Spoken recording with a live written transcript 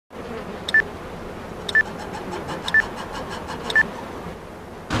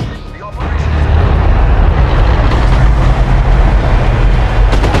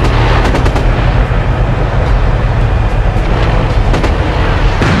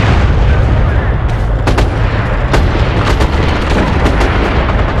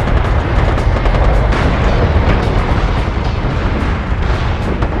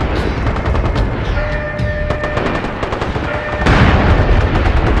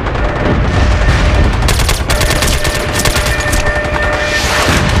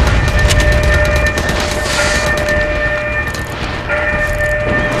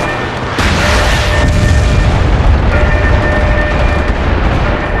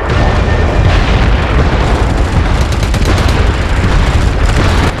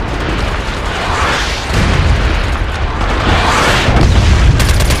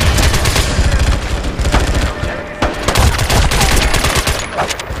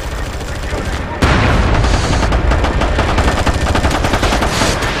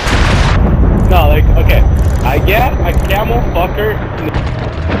normal fucker.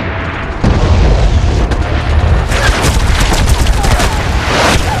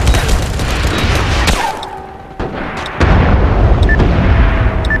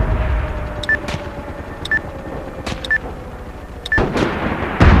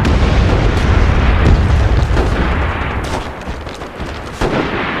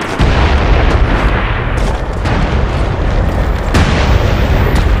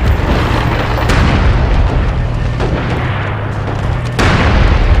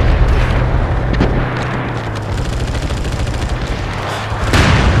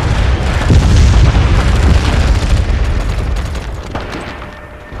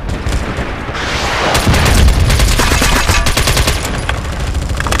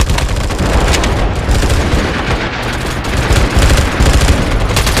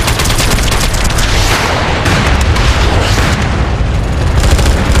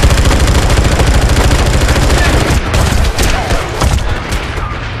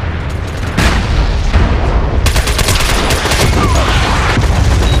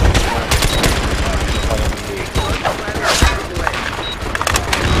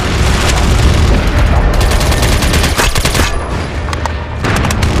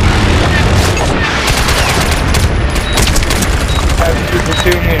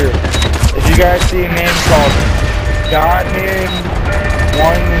 If you guys see a name called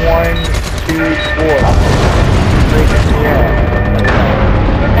Diamond1124, yeah.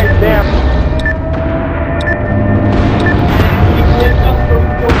 Hey, damn.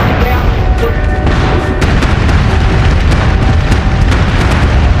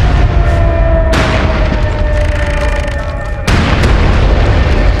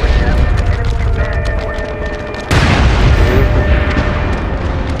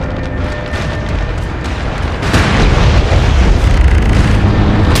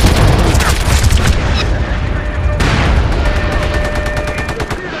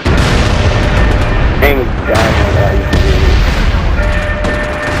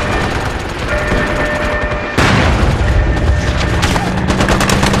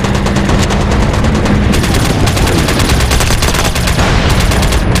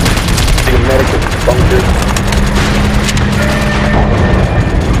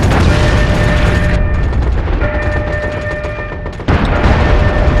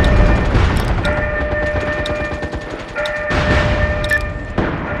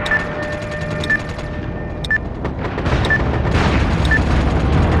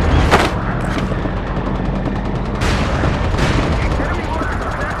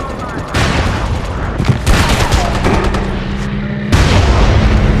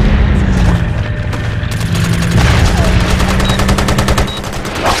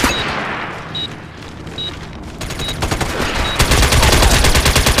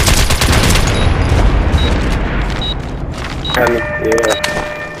 Yeah.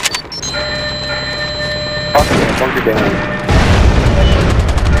 Bunker down.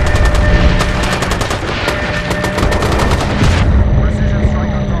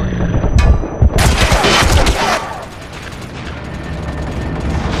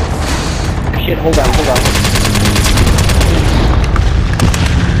 Shit, hold on.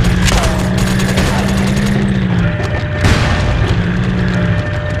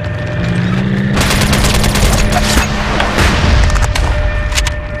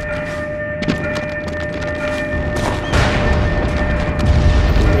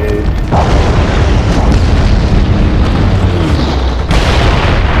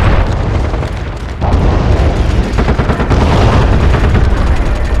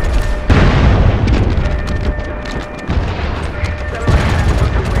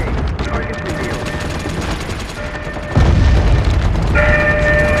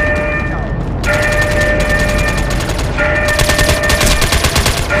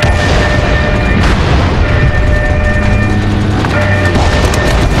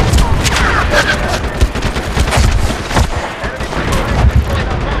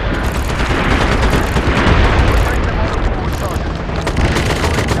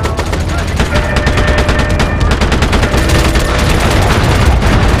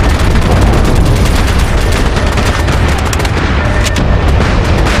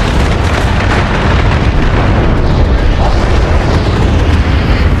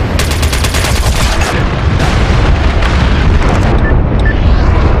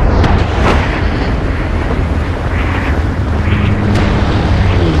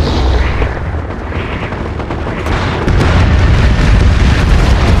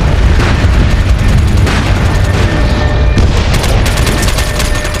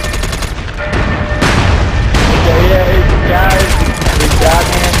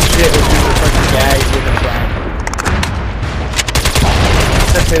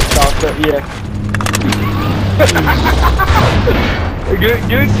 Yeah.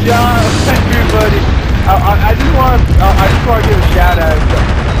 Good job, everybody. I just want to give a shout out to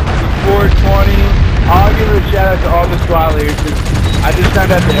 420. I'll give a shout out to all the squad leaders. I just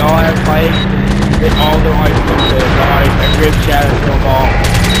found out they all have mics and they all don't like to say it. So I give a shout out to them all.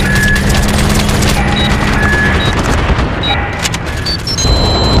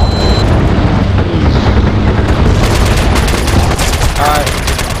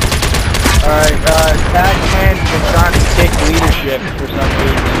 Alright, Pac-Man's been trying to take leadership for some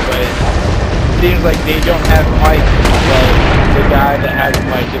reason, but it seems like they don't have mics, but the guy that has a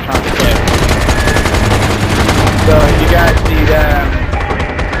mic they're trying to get. So you guys see them.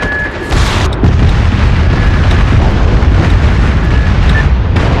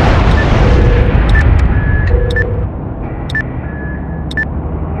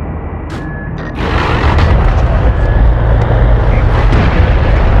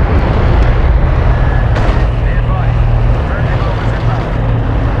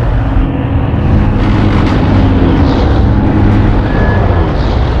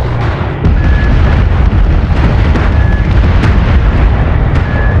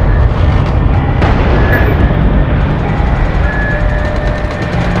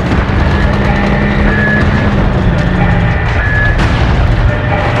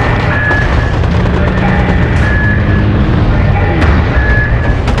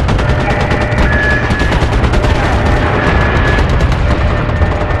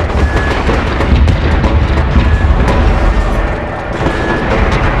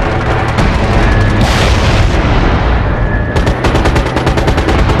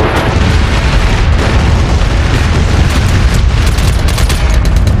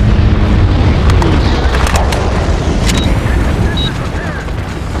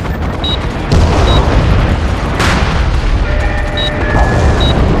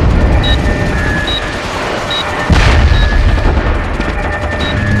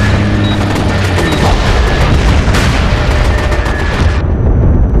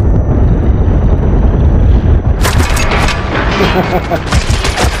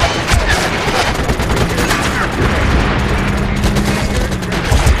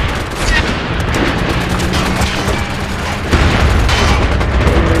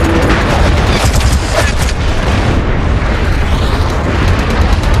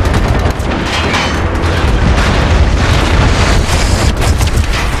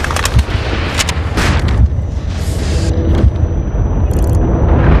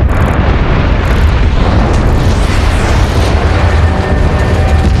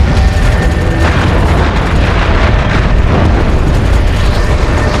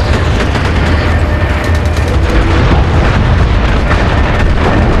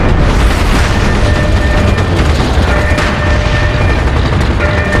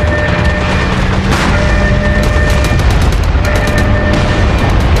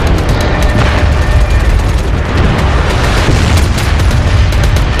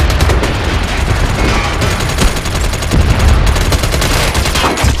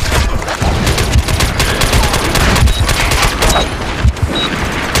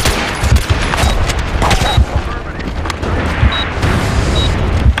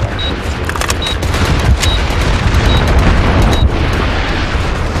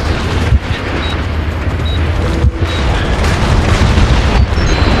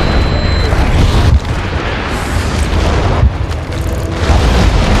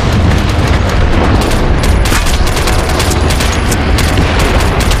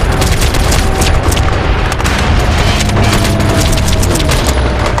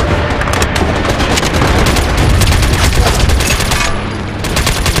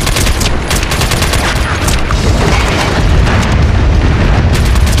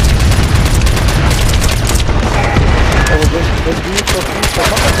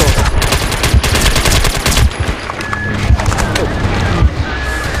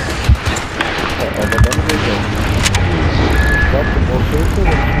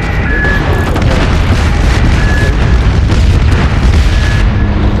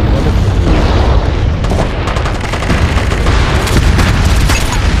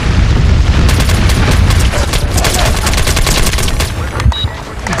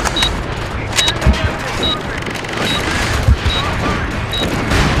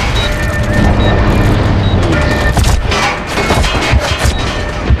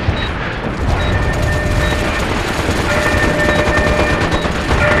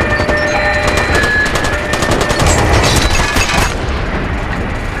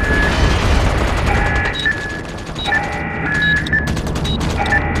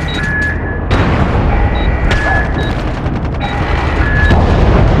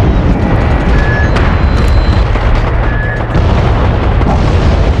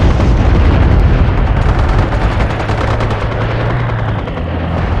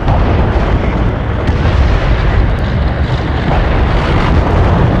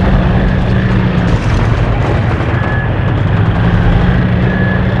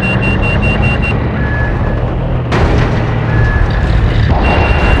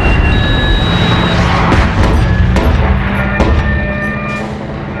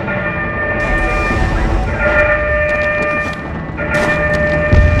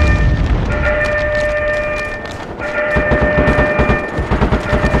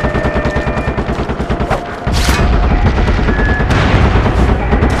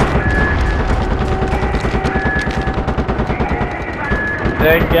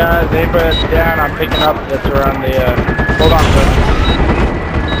 guys, anybody that's down, I'm picking up that's around the, hold on, sir.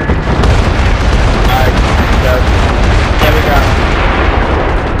 Alright, guys. Yeah, we got it.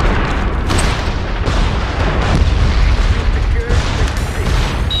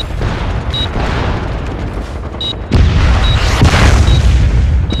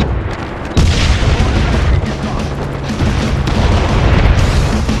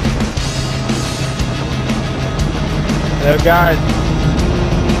 So guys,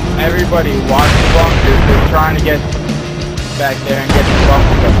 everybody watch the bunkers. They're trying to get back there and get the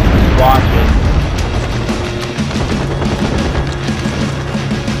bunkers up. Just watch it.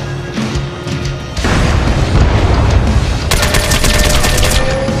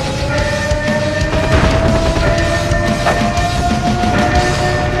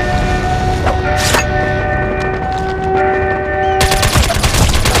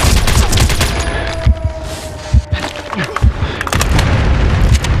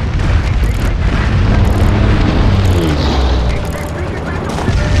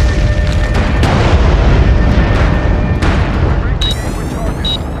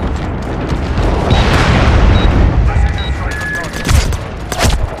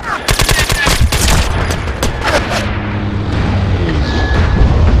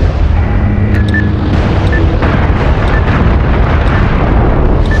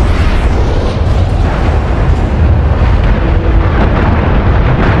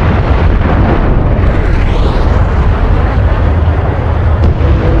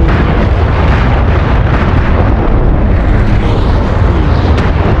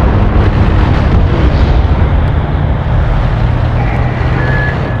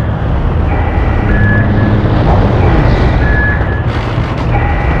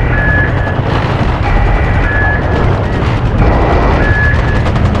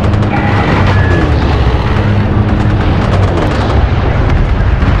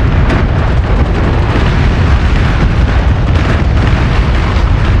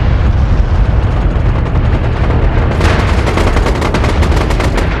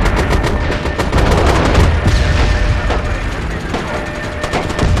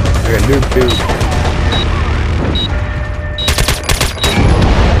 Dude.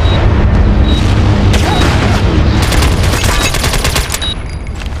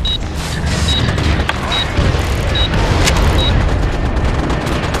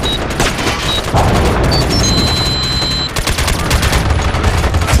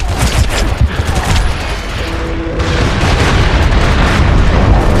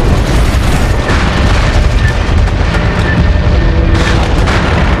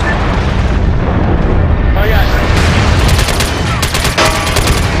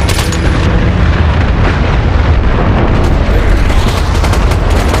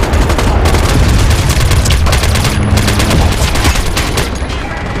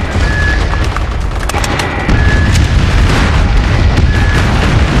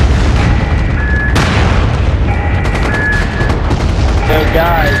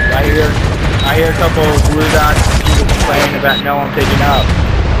 Guys, I hear a couple of blue dots people complaining about no one picking up.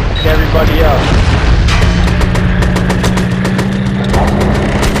 Pick everybody up.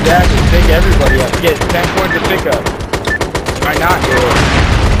 Exactly, pick everybody up. Get 10 points of pickup. Why not do it?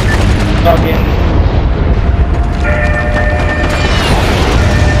 Fucking.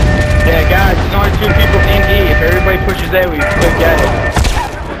 Yeah, guys, there's only 2 people in E. If everybody pushes A, we still get it.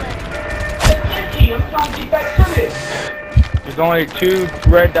 I'm trying to get back to this. There's only 2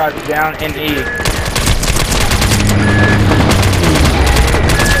 red dots down in E.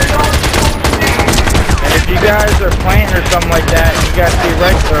 And if you guys are planting or something like that, and you guys see a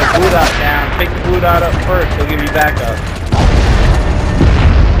red or a blue dot down, pick the blue dot up first, they'll give you backup.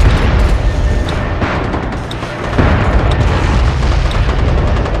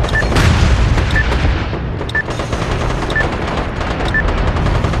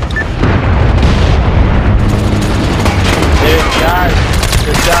 Guys,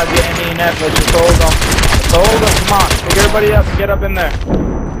 good job getting E and F. Let's just hold them. Let's hold them. Come on. Pick everybody up and get up in there.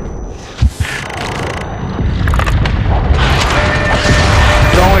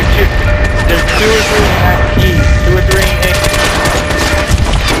 There's only 2. There's 2 or 3 in that E. 2 or 3 in E.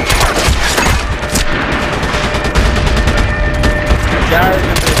 Guys,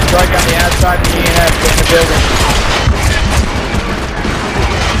 there's a strike on the outside of the E and F in the building.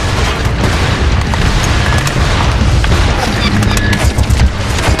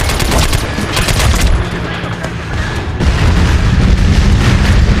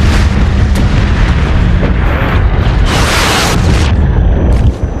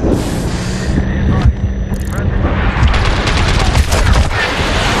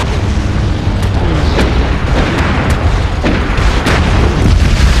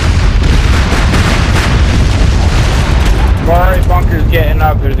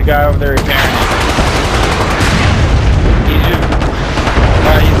 loading up. There's a guy over there repairing it. He's just...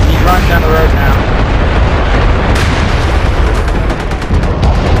 he's running down the road now.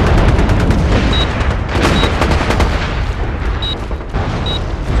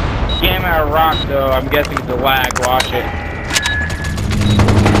 Came out of rock, though. I'm guessing it's a lag. Watch it.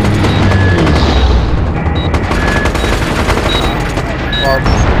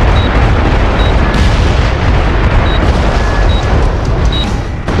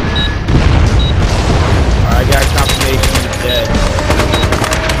 I got confirmation he's dead.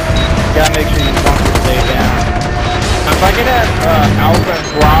 Gotta make sure these bunkers stay down. If I could have Alpha and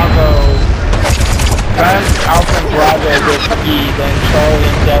Bravo, if I have Alpha and Bravo with E, then Charlie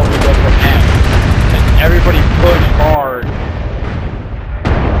and Delta go from M. And everybody push hard.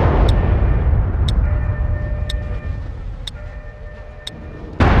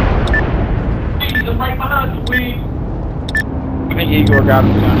 Jesus, right behind us, please. I think Igor got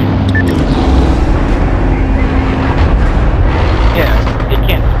him done. Yeah, it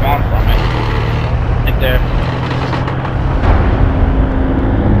can't spawn from it. Right there.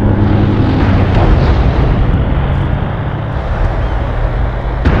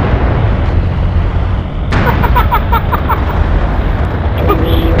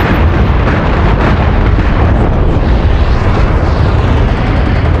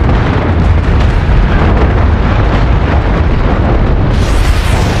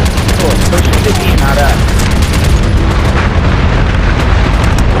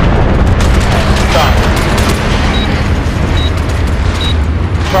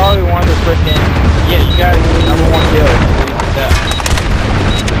 Probably one of the freaking, yeah, you got number one kill.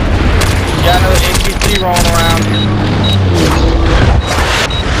 You got another APC rolling around.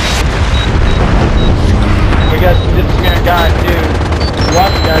 We got this guy too.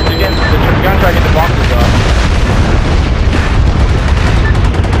 Watch guys, they're gonna try to get the bunkers up.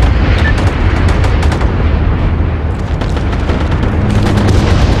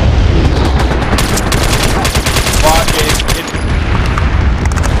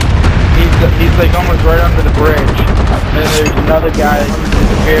 He's like almost right under the bridge. And then there's another guy that's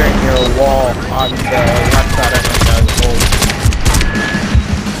disappearing near a wall on the left side of the hole.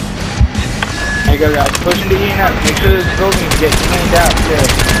 There you go guys, pushing the E out. Make sure this building gets cleaned out too.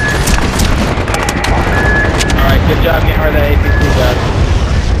 Alright, good job getting rid of that APC guys.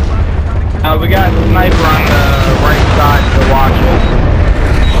 We got a sniper on the right side to watch it.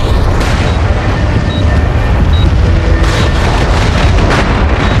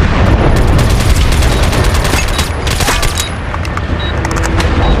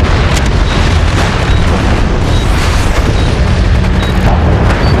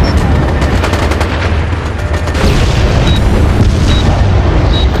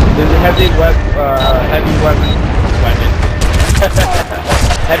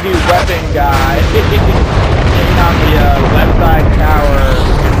 Heavy weapon guy sitting on the left side tower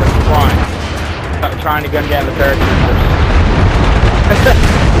in the front, trying to gun down the paratroopers.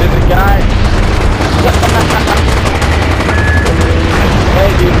 There's a guy.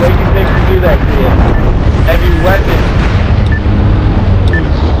 Hey dude, what do you think to do that to you? Heavy weapon.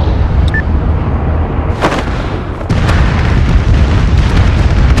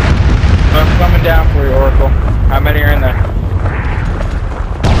 I'm coming down for you, Oracle. How many are in there?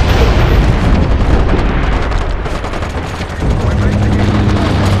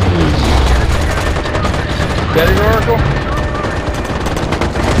 Get it, Oracle?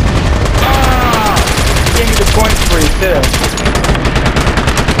 Ah! Give me the points for you, too.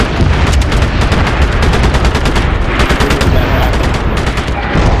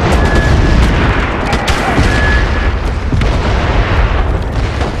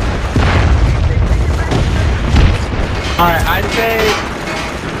 Alright, I'd say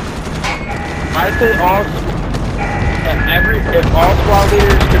all, if all squad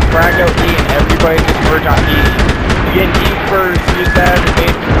leaders could frag out E and everybody just merge on E. You get E first, use that as a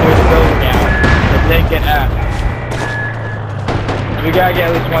base to push the building out, and then get F. We gotta get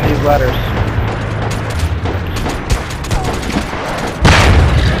at least one of these letters.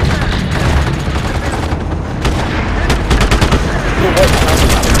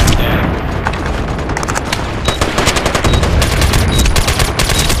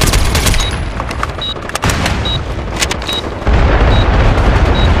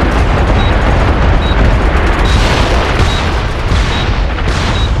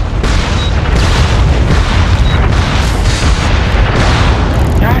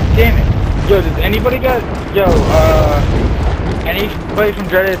 Yo, does anybody got, anybody from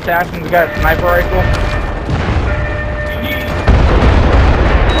Dreaded Assassins got a sniper rifle?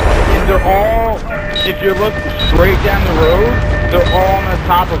 And they're all if you look straight down the road, they're all on the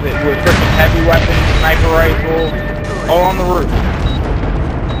top of it with freaking heavy weapons, sniper rifles, all on the roof.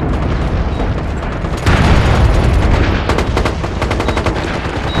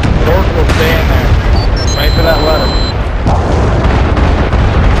 Doors will stay in there. Wait for that letter.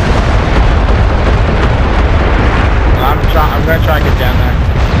 I'm gonna try to get down there.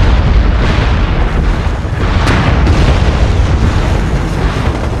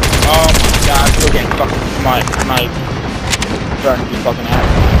 Oh my god, we're getting fucking sniped. Starting to be fucking out.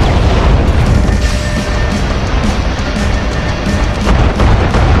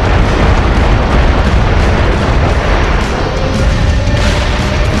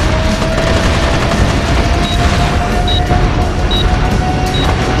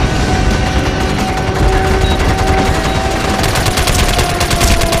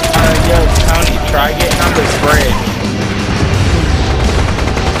 Yo, Tony, try getting on this bridge.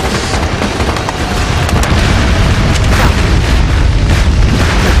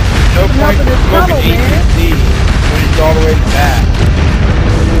 No point for smoking APC when it's all the way to the back.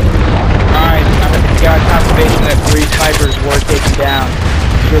 Alright, we got confirmation that 3 snipers were taken down.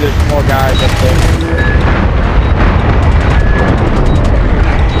 I'm sure there's more guys up there.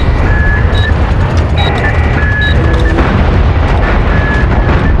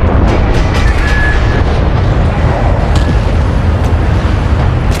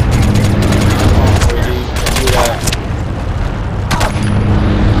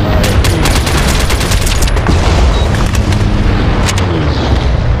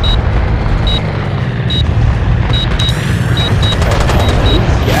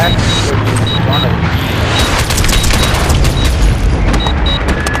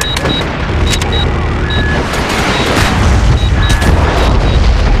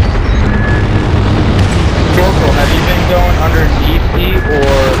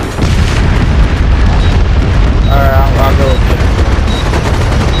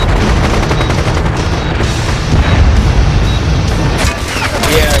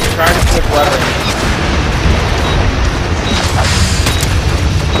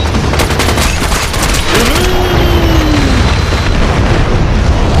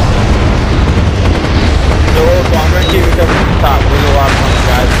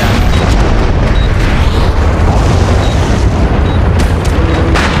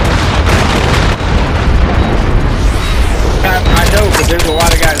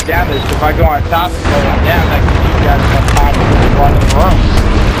 If I go on top and go on down, that can give you guys enough time to run in the room.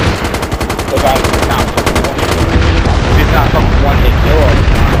 So guys, it's not fucking one hit. If it's not fucking one hit kill all the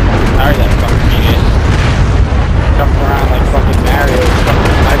time, sorry that fucking shit. Jumping around like fucking Mario with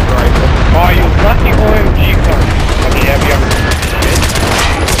fucking sniper rifle. Oh, you lucky OMG gun. I mean, have you ever shit?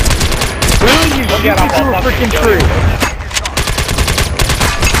 Really? You shoot me through a freaking tree.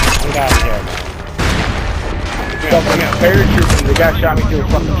 Get out of here, man. Fucking paratrooping, the guy shot me through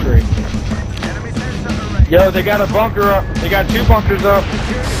a fucking tree. Yo, they got a bunker up. They got 2 bunkers up.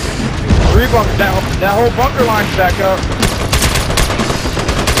 3 bunkers. That whole bunker line's back up.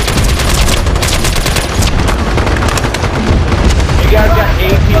 You guys got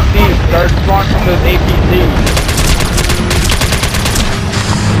APCs. Start spawning from those APCs.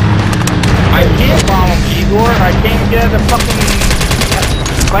 I can't bomb them, Igor. I can't get the fucking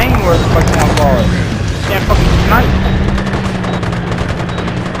plane where the fuck you want to call it. Can't fucking snipe.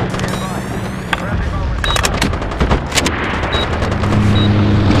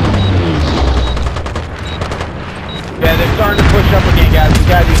 Yeah, they're starting to push up again, guys. We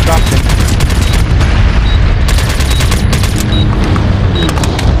gotta do something.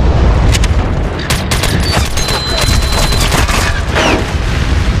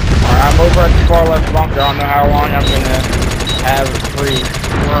 Alright, I'm over at the far left bunker. I don't know how long I'm gonna have free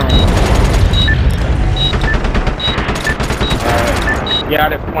room.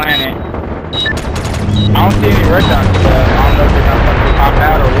 Got it planted. I don't see any red dots, but I don't know if they're gonna fucking pop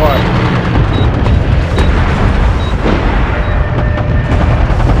out or what.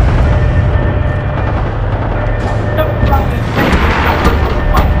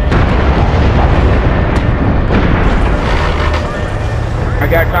 I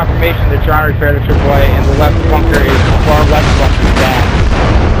got confirmation they're trying to repair the AAA, and the left bunker is the far left bunker is down.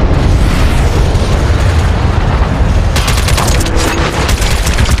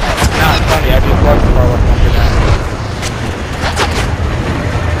 Nah, it's funny, I just left the far left bunker down.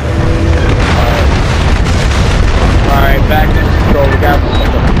 Alright, back to control. We got him.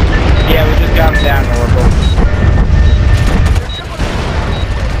 Yeah, we just got him down, Oracle.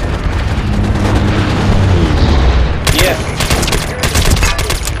 Yeah.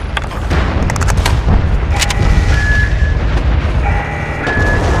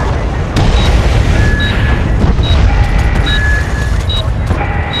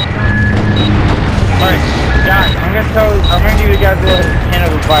 a hint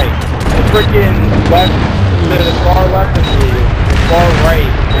of advice. The freaking left, the far left of you, the far right,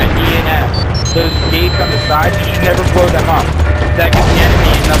 at E and F, those gates on the side, you should never blow them up. That gives the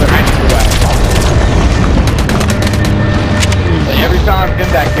enemy another entryway. Like every time I've been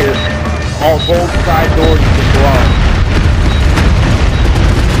back here, all both side doors have been blown.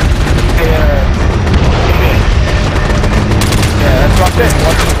 Yeah, that's what I'm saying.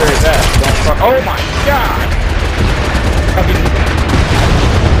 One thing very bad. Don't fuck. Oh my god! Fucking.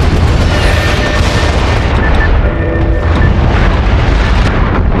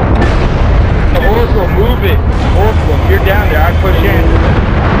 The Oracle, move it. Oracle, if you're down there, I push in.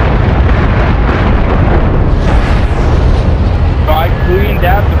 So I cleaned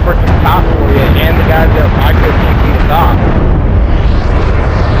out the freaking top for you, and the guys that I couldn't even see the top.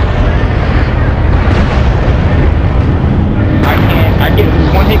 I get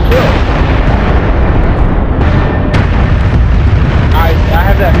one hit kill. I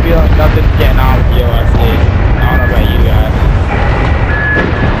have that feeling nothing's getting on with you, I see. I don't know about you guys.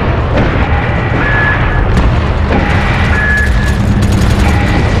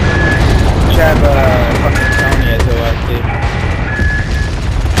 Should have fucking Tony as OSD.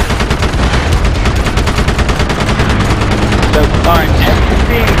 So fine, everything's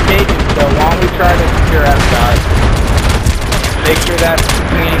being taken, so why don't we try to secure out, guys? Make sure that's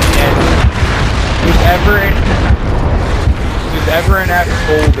clean and who's ever in that,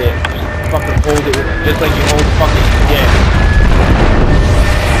 hold it. Just fucking hold it, just like you hold fucking skin.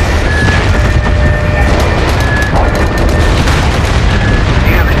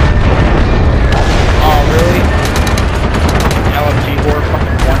 Damn it. Oh, really? LMG war,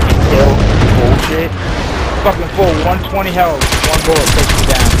 fucking one hit kill. Bullshit. Fucking full, 120 health, one bullet takes you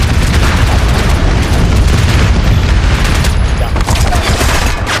down.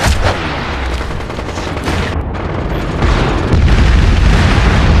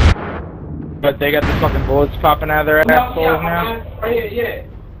 But they got the fucking bullets popping out of their assholes now. Yeah.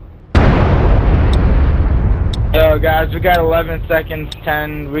 Yo guys, we got 11 seconds,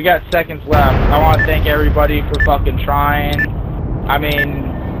 10, we got seconds left. I want to thank everybody for fucking trying. I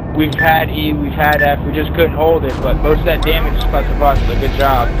mean, we've had E, we've had F, we just couldn't hold it, but most of that damage is because of us, so good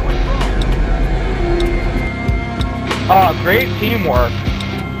job. Oh, great teamwork.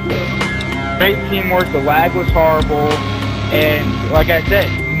 Great teamwork, the lag was horrible, and like I said,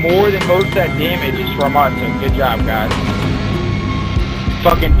 more than most of that damage is from us, so good job, guys.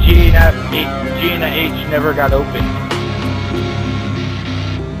 Fucking G and H never got open.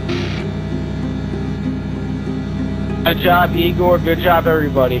 Good job, Igor. Good job,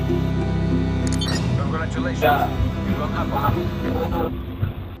 everybody. Congratulations. You got Apple.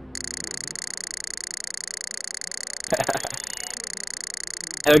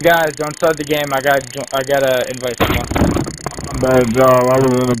 Hey guys, don't start the game. I gotta invite someone. Bad job. I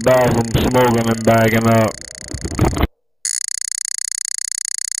was in the bathroom smoking and bagging up.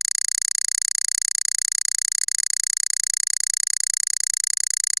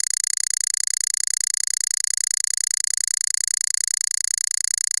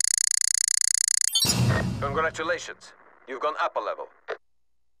 Congratulations. You've gone up a level.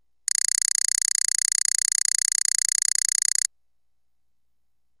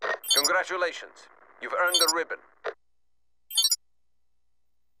 Congratulations. You've earned a ribbon.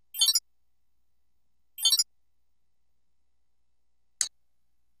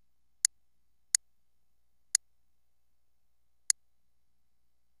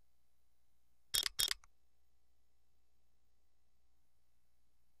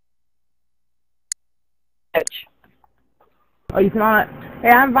 Oh, you cannot? Hey,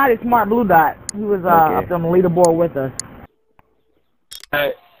 I invited Smart Blue Dot. He was up on the leaderboard with us.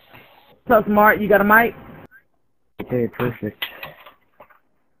 Hey. What's up, Smart? You got a mic? Okay, perfect.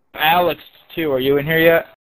 Alex, too. Are you in here yet?